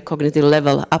very, very cognitive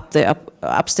level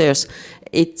upstairs,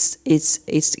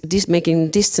 it's making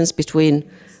distance between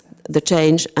the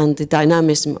change and the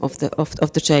dynamism of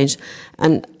the change.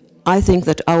 And I think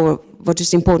that what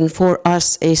is important for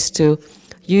us is to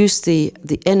use the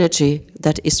energy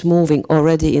that is moving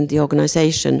already in the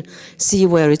organization, see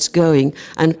where it's going,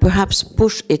 and perhaps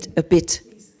push it a bit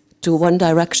to one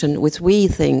direction, which we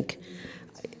think,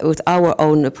 with our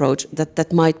own approach,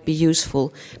 that might be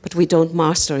useful, but we don't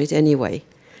master it anyway.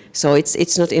 So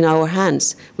it's not in our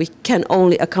hands. We can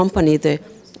only accompany the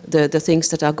things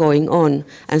that are going on,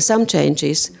 and some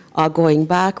changes are going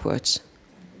backwards.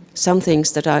 Some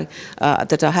things that are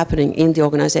happening in the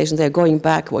organization, they're going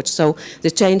backwards. So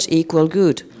the change equal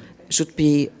good should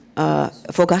be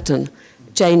forgotten.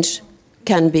 Change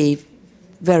can be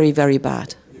very, very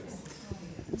bad.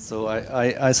 So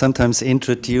I sometimes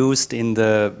introduced in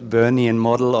the Bernian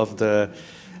model of the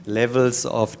levels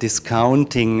of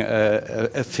discounting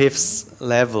a fifth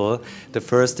level. The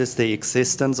first is the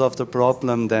existence of the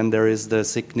problem, then there is the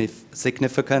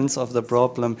significance of the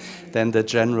problem, then the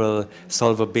general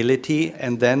solvability,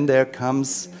 and then there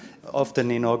comes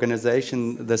often in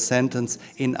organization the sentence,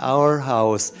 in our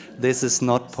house this is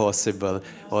not possible,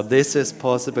 or this is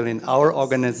possible in our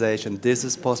organization, this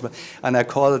is possible, and I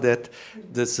call that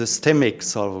the systemic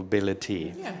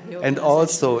solvability. Yeah, and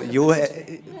also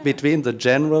between the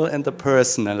general and the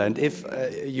personal, and if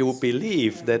you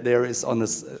believe that there is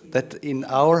that in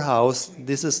our house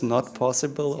this is not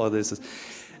possible, or this is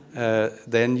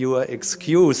then you are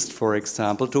excused, for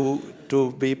example, to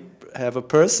have a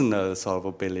personal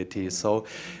solvability. So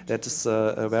that is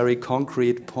a very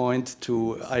concrete point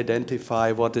to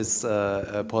identify what is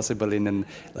possible in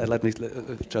let me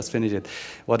just finish it.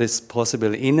 What is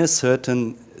possible in a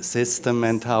certain system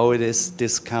and how it is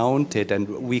discounted, and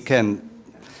we can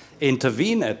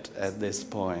intervene at this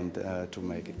point to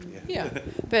make it clear. Yeah,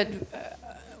 but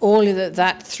all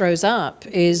that throws up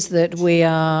is that we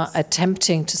are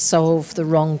attempting to solve the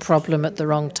wrong problem at the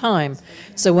wrong time.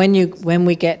 So when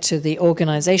we get to the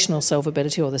organizational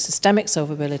solvability or the systemic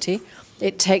solvability,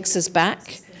 it takes us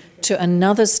back to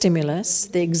another stimulus,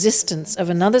 the existence of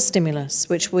another stimulus,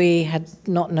 which we had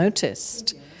not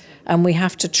noticed. And we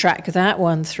have to track that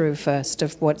one through first,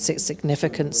 of what's its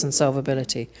significance and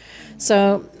solvability.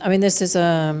 So, I mean, this is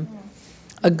a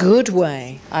good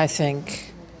way, I think.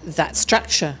 That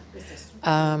structure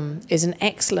is an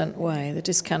excellent way, the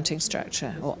discounting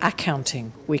structure, or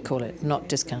accounting, we call it, not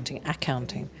discounting,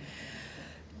 accounting,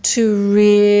 to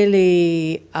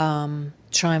really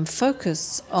try and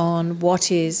focus on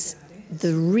what is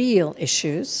the real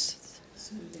issues,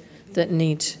 that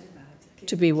need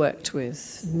to be worked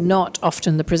with, not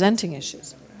often the presenting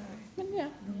issues. And yeah,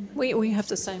 we have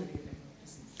the same.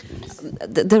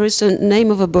 There is a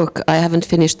name of a book. I haven't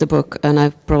finished the book, and I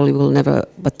probably will never.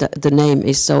 But the name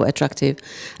is so attractive,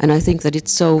 and I think that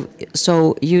it's so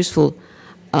useful.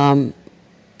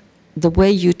 The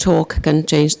way you talk can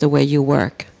change the way you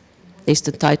work. Is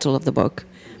the title of the book.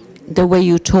 The way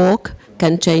you talk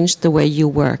can change the way you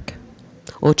work,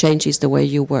 or changes the way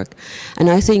you work. And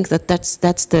I think that that's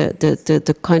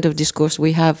the kind of discourse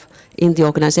we have in the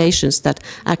organizations that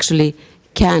actually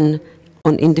can,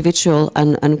 on individual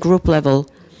and group level,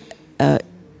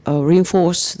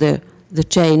 reinforce the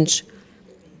change.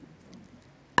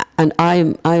 And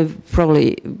I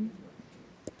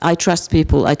trust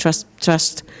people. I trust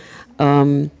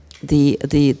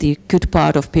the good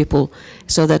part of people,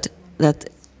 so that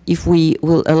if we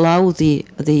will allow the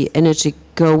energy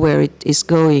go where it is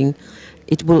going,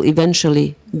 it will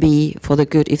eventually be for the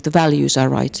good if the values are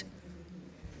right.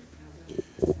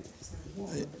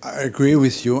 I agree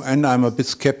with you, and I'm a bit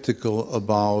skeptical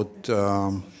about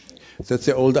that's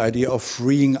the old idea of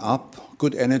freeing up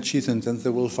good energies, and then they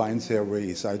will find their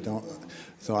ways.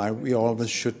 We always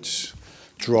should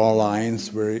draw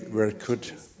lines where it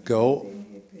could go,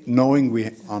 knowing we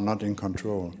are not in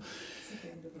control.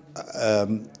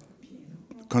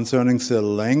 Concerning the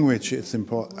language, it's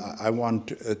important. I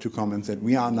want to comment that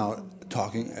we are now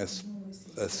talking as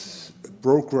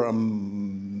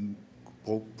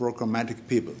programmatic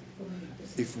people.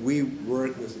 If we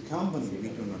work with a company, we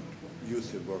do not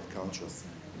use the word culture.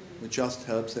 We just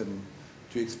help them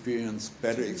to experience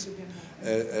better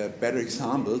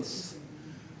examples.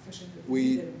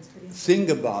 We think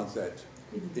about that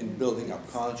in building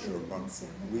up culture, but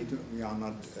we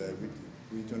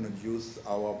do not use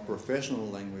our professional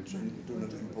language and do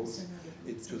not impose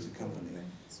it to the company.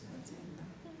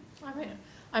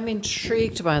 I'm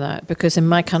intrigued by that, because in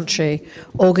my country,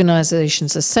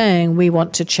 organizations are saying we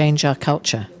want to change our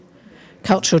culture.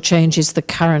 Cultural change is the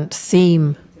current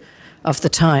theme of the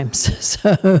times,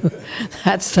 so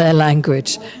that's their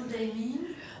language. What do they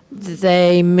mean?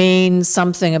 They mean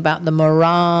something about the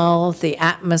morale, the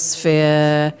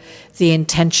atmosphere, the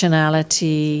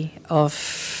intentionality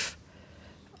of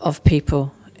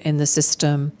people in the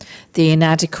system, the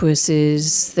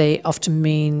inadequacies. They often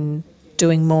mean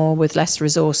doing more with less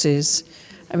resources.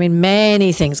 I mean,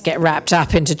 many things get wrapped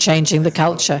up into changing the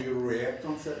culture. Do you react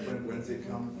on that when they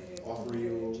come offer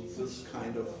you this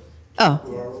kind of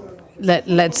world?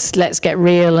 Let's get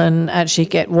real and actually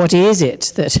get what is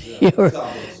it that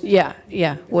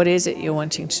what is it you're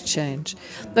wanting to change.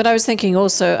 But I was thinking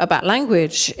also about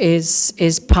language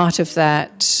is part of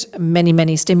that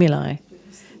many stimuli.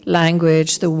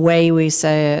 Language, the way we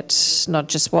say it, not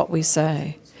just what we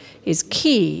say, is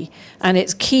key. And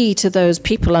it's key to those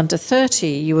people under 30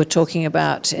 you were talking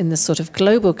about in the sort of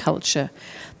global culture.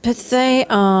 But they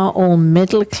are all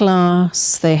middle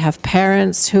class. They have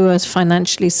parents who are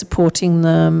financially supporting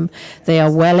them. They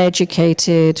are well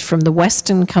educated from the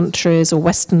Western countries or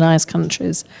westernized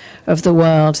countries of the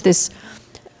world. This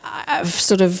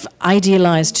sort of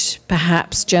idealized,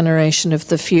 perhaps, generation of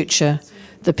the future,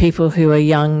 the people who are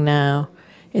young now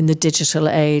in the digital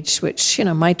age, which,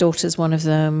 my daughter's one of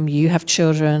them. You have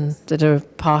children that are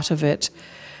part of it.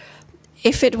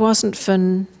 If it wasn't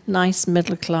for nice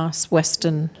middle-class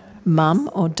Western mum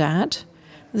or dad,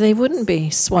 they wouldn't be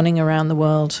swanning around the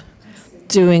world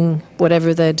doing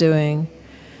whatever they're doing.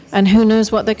 And who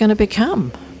knows what they're going to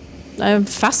become. I'm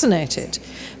fascinated.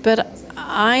 But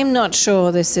I'm not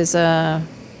sure this is a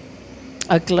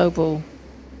global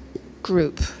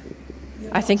group.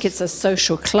 I think it's a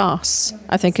social class.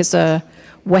 I think it's a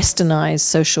westernized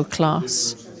social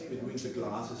class. Between the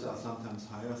classes are sometimes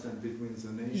higher than between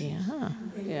the nations.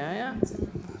 Yeah.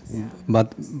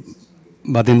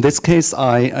 But in this case,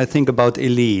 I think about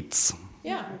elites.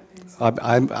 Yeah.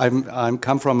 I'm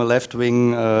come from a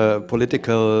left-wing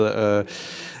political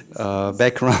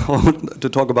background to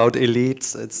talk about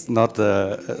elites. It's not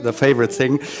the favorite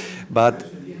thing, but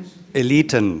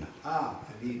eliten.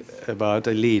 About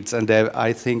elites, and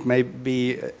I think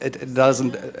maybe it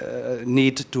doesn't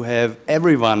need to have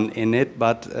everyone in it,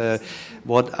 but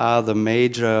what are the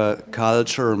major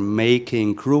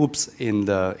culture-making groups in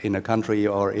a country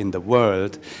or in the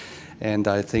world? And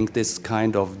I think this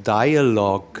kind of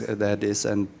dialogue that is,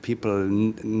 and people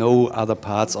know other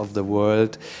parts of the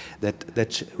world,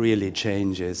 that really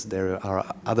changes. There are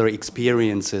other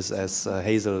experiences, as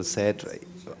Hazel said.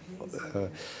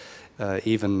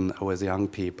 Even with young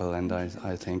people, and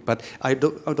I think, but I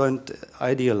don't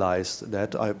idealize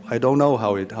that. I don't know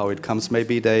how it comes.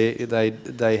 Maybe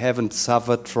they haven't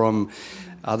suffered from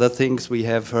Other things, we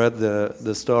have heard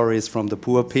the stories from the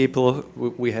poor people.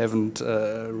 We haven't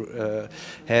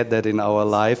had that in our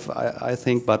life, I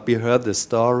think, but we heard the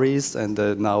stories, and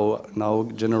now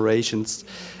generations,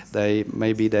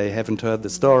 maybe they haven't heard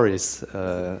the stories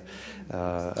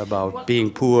about being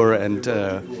poor, and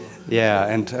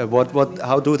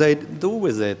how do they do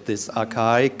with it? This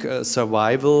archaic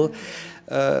survival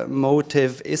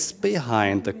motive is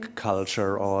behind the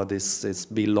culture, or this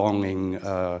belonging.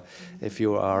 If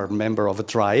you are a member of a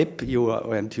tribe,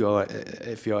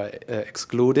 if you are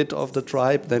excluded of the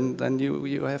tribe, then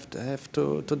you have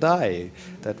to die.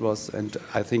 And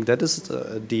I think that is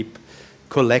a deep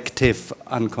collective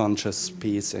unconscious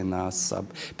piece in us,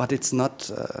 but it's not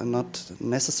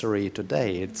necessary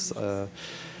today.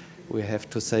 We have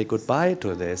to say goodbye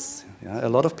to this. Yeah? A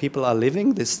lot of people are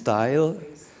living this style.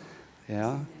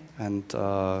 Yeah, and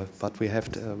but we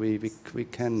have to. We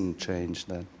can change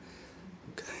that.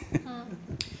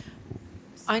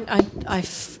 I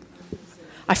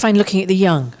find looking at the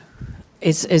young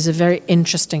is a very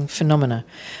interesting phenomena.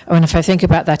 And if I think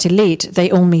about that elite,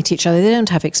 they all meet each other. They don't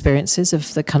have experiences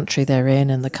of the country they're in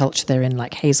and the culture they're in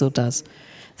like Hazel does.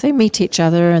 They meet each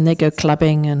other and they go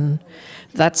clubbing, and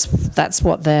that's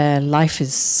what their life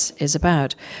is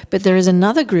about. But there is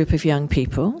another group of young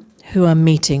people who are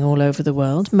meeting all over the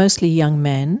world, mostly young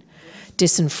men,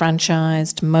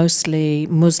 disenfranchised, mostly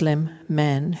Muslim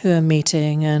men who are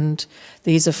meeting, and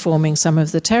these are forming some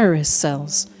of the terrorist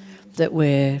cells that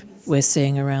we're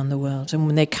seeing around the world. And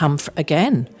when they come,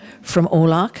 again, from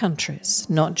all our countries,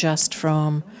 not just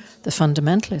from the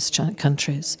fundamentalist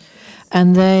countries.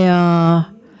 And they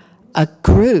are a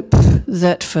group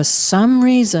that for some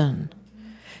reason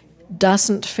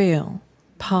doesn't feel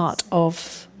part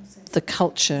of the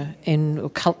culture or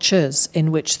cultures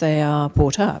in which they are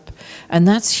brought up. And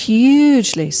that's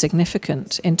hugely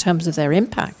significant in terms of their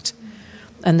impact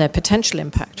and their potential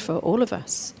impact for all of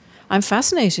us. I'm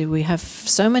fascinated. We have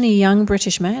so many young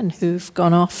British men who've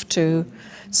gone off to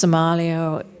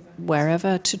Somalia or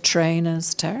wherever to train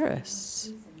as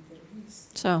terrorists.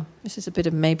 So this is a bit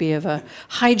of maybe of a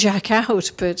hijack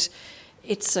out, but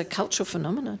it's a cultural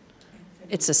phenomenon.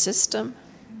 It's a system.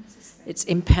 It's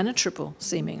impenetrable,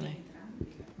 seemingly.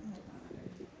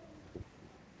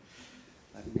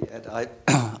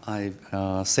 I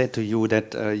said to you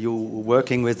that you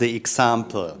working with the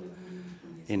example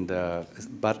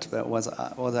but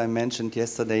what I mentioned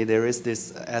yesterday, there is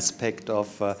this aspect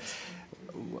of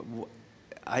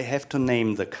I have to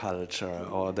name the culture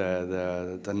or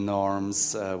the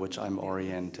norms which I'm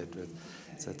oriented with.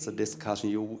 So it's a discussion.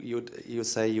 You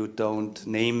say you don't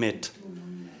name it.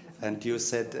 And you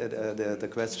said the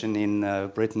question in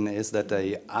Britain is that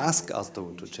they ask us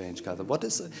to change culture.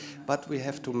 But we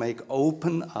have to make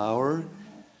open our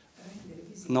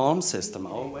norm system,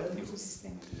 our values.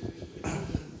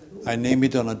 I name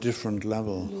it on a different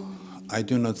level. I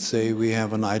do not say we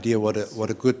have an idea what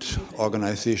a good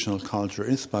organizational culture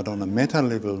is, but on a meta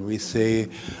level we say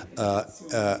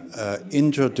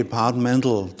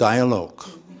interdepartmental dialogue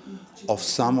of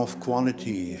sum of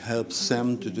quality helps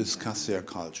them to discuss their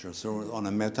culture. So on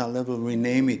a meta level we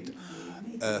name it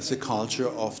the culture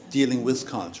of dealing with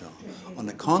culture. On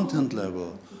a content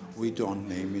level we don't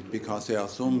name it because there are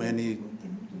so many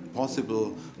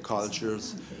possible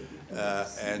cultures,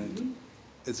 and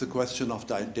it's a question of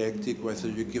didactic, whether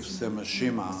you give them a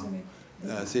schema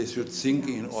they should think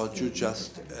in, or you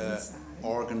just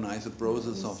organize a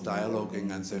process of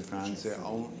dialoguing and they find their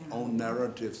own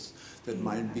narratives that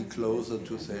might be closer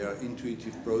to their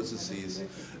intuitive processes.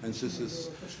 And this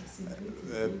is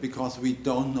because we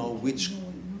don't know which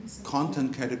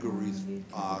content categories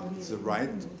are the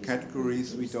right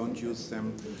categories, we don't use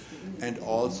them, and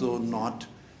also not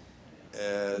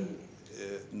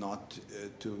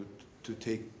to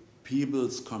take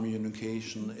people's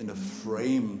communication in a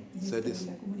frame that is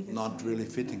not really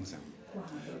fitting them.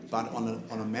 But on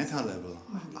a meta level,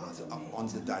 on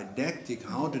the didactic,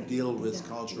 how to deal with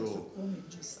cultural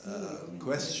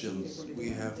questions, we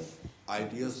have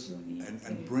ideas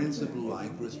and principles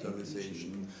like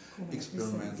crystallization,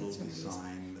 experimental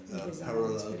design,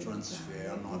 parallel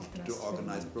transfer, not to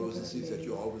organize processes that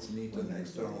you always need an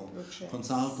external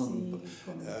consultant,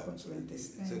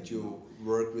 that you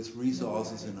work with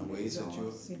resources in a way that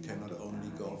you cannot only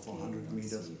go for 100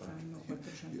 meters, but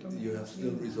you have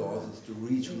still resources to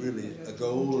reach really a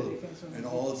goal, and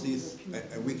all these,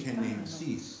 and we can name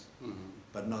these,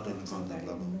 but not in content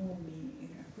level.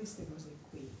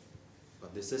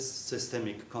 But this is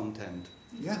systemic content.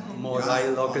 Yeah. More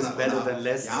dialogue is better than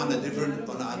less. Yeah, on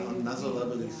another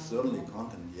level it's certainly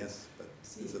content, yes, but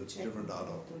it's a different type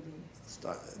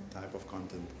of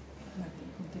content.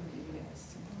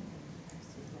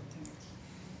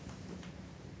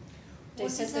 They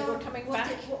said they were coming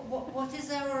back. What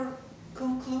is our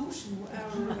conclusion, our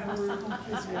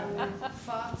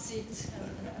fazit?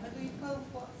 How do you call it?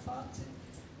 Fazit?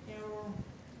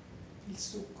 Il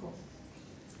succo.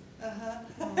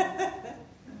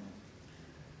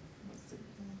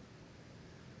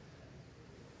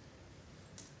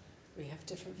 We have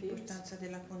different views. L'importanza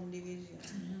della condivisione.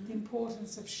 The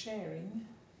importance of sharing.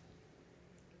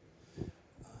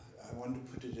 I want to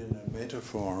put it in a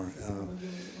metaphor.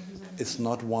 It's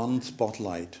not one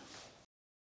spotlight.